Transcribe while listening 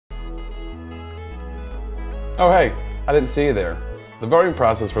Oh hey, I didn't see you there. The voting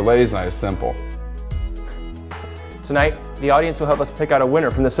process for Ladies Night is simple. Tonight, the audience will help us pick out a winner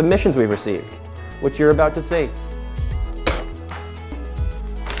from the submissions we've received, which you're about to see.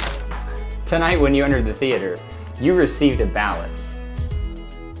 Tonight, when you entered the theater, you received a ballot.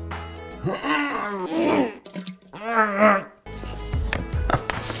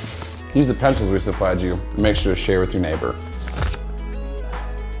 Use the pencils we supplied you and make sure to share with your neighbor.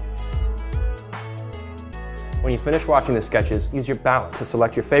 When you finish watching the sketches, use your ballot to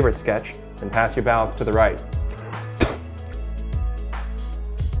select your favorite sketch and pass your ballots to the right.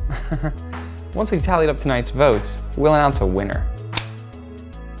 Once we've tallied up tonight's votes, we'll announce a winner.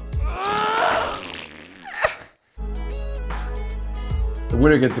 The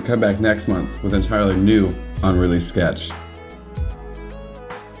winner gets to come back next month with an entirely new, unreleased sketch.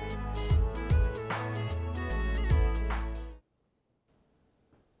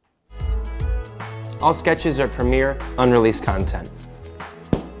 All sketches are premiere, unreleased content.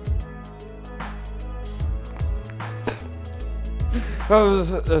 So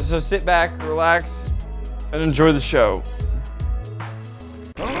sit back, relax, and enjoy the show.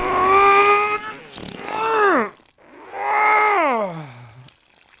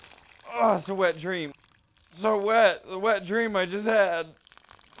 Oh, it's a wet dream. So wet, the wet dream I just had.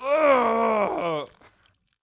 Oh.